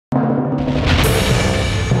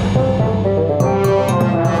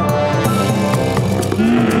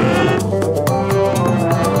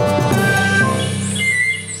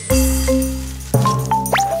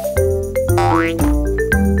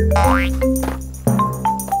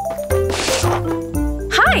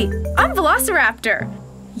velociraptor.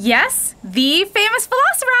 Yes, the famous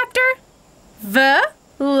velociraptor.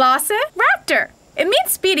 Velociraptor. It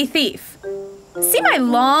means speedy thief. See my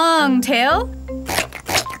long tail?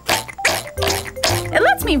 It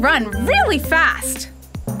lets me run really fast.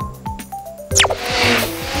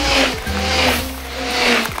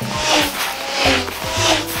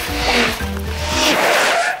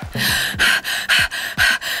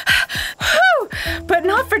 But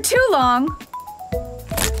not for too long.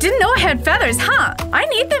 Didn't know I had feathers, huh? I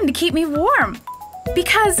need them to keep me warm.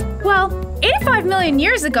 Because, well, 85 million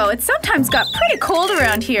years ago, it sometimes got pretty cold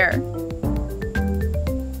around here.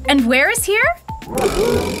 And where is here?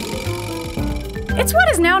 It's what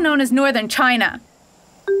is now known as northern China.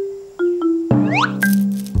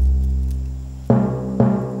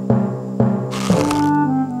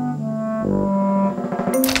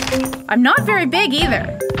 I'm not very big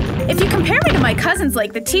either. If you compare me to my cousins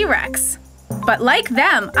like the T-Rex. But like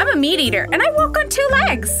them, I'm a meat eater and I walk on 2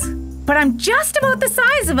 legs. But I'm just about the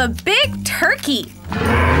size of a big turkey.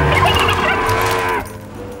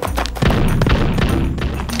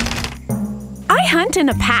 I hunt in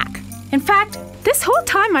a pack. In fact, this whole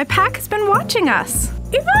time my pack has been watching us.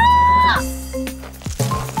 Eva!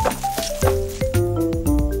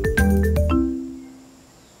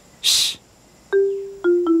 Shh.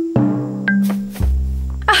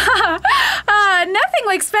 Nothing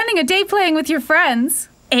like spending a day playing with your friends.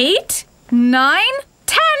 8, 9,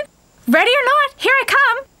 10. Ready or not, here I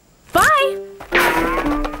come. Bye.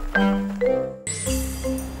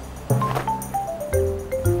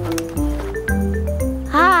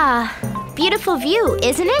 Ah, beautiful view,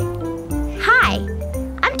 isn't it? Hi,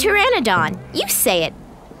 I'm Pteranodon. You say it.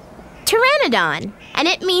 Pteranodon, and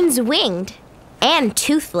it means winged and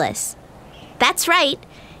toothless. That's right.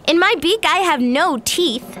 In my beak, I have no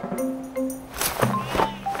teeth.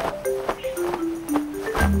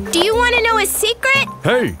 Do you want to know a secret?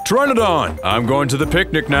 Hey, Pteranodon! I'm going to the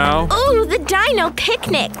picnic now. Ooh, the dino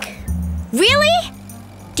picnic. Really?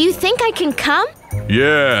 Do you think I can come?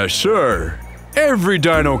 Yeah, sure. Every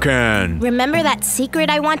dino can. Remember that secret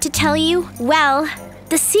I want to tell you? Well,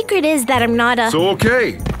 the secret is that I'm not a... So,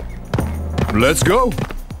 okay. Let's go.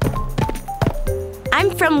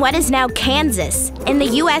 I'm from what is now Kansas, in the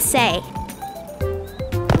USA.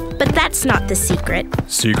 But that's not the secret.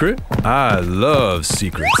 Secret? I love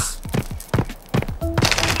secrets.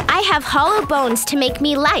 I have hollow bones to make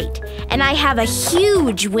me light, and I have a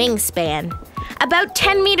huge wingspan, about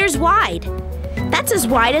 10 meters wide. That's as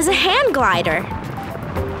wide as a hand glider.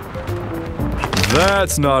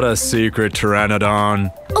 That's not a secret,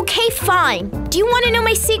 Pteranodon. Okay, fine. Do you want to know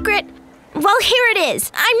my secret? Well, here it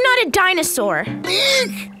is. I'm not a dinosaur.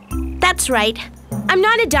 That's right. I'm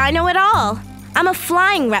not a dino at all. I'm a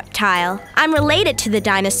flying reptile. I'm related to the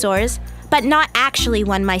dinosaurs, but not actually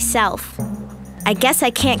one myself. I guess I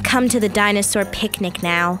can't come to the dinosaur picnic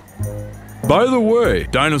now. By the way,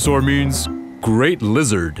 dinosaur means great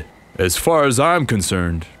lizard. As far as I'm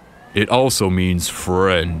concerned, it also means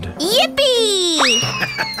friend. Yippee!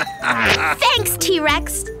 Thanks,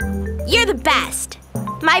 T-Rex. You're the best.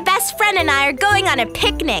 My best friend and I are going on a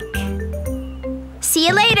picnic. See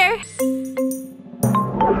you later.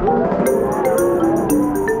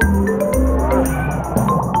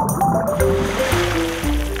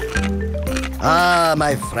 Ah,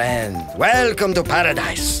 my friend, welcome to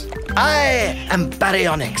paradise. I am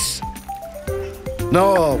Baryonyx.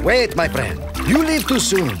 No, wait, my friend. You leave too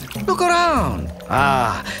soon. Look around.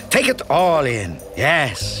 Ah, take it all in.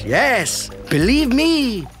 Yes, yes. Believe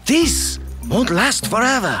me, this won't last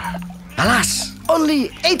forever. Alas,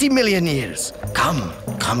 only 80 million years. Come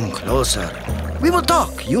closer. We will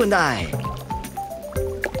talk, you and I.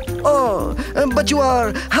 Oh, but you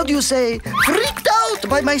are, how do you say, freaked out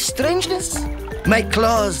by my strangeness? My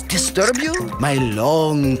claws disturb you? My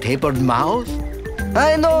long, tapered mouth?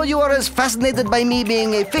 I know you are as fascinated by me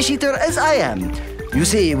being a fish eater as I am. You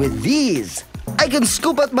see, with these, I can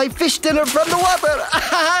scoop out my fish dinner from the water.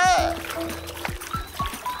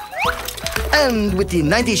 And with the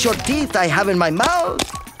 90 short teeth I have in my mouth,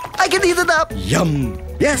 I can eat it up. Yum.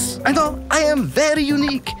 Yes, I know, I am very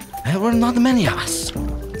unique. There were not many of us.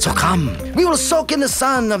 So come, we will soak in the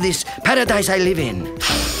sun of this paradise I live in.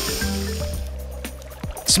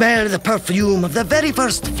 Smell the perfume of the very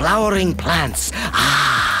first flowering plants.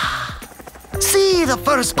 Ah! See the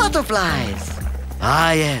first butterflies.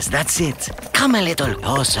 Ah, yes, that's it. Come a little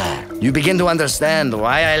closer. You begin to understand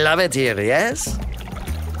why I love it here, yes?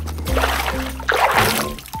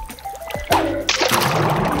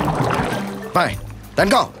 Fine. Then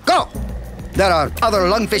go. There are other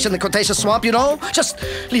lungfish in the Cretaceous swamp, you know? Just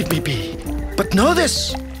leave me be. But know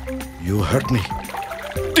this. You hurt me.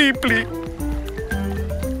 Deeply.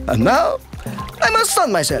 And now, I must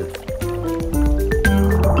sun myself.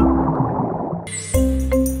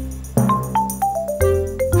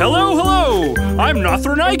 Hello, hello! I'm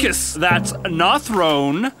Nothronicus. That's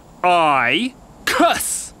Nothrone,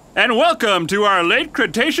 and welcome to our late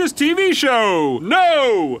Cretaceous TV show,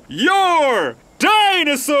 Know Your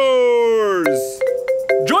Dinosaurs!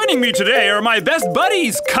 Joining me today are my best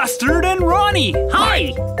buddies, Custard and Ronnie.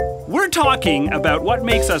 Hi! We're talking about what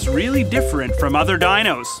makes us really different from other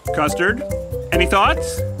dinos. Custard, any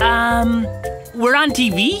thoughts? We're on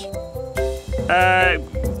TV?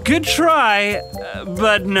 Good try,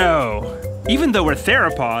 but no. Even though we're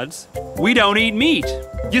theropods, we don't eat meat.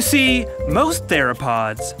 You see, most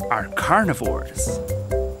theropods are carnivores.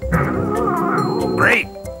 Great!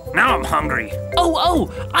 Now I'm hungry. Oh,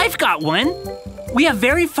 I've got one. We have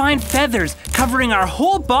very fine feathers covering our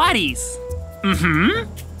whole bodies.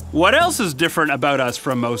 What else is different about us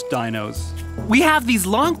from most dinos? We have these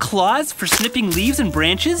long claws for snipping leaves and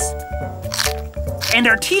branches. And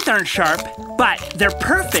our teeth aren't sharp, but they're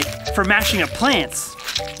perfect for mashing up plants.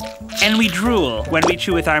 And we drool when we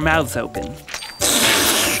chew with our mouths open.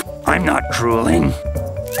 I'm not drooling.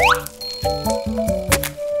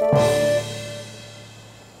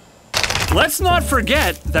 Let's not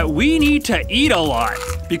forget that we need to eat a lot,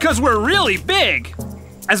 because we're really big.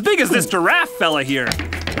 As big as this giraffe fella here.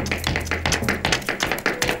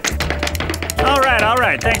 All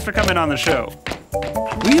right, thanks for coming on the show.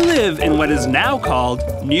 We live in what is now called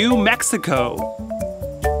New Mexico.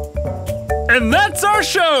 And that's our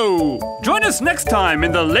show! Join us next time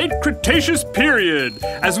in the late Cretaceous period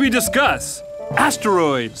as we discuss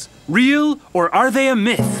asteroids, real or are they a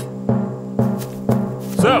myth?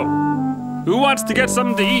 So, who wants to get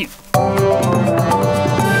something to eat?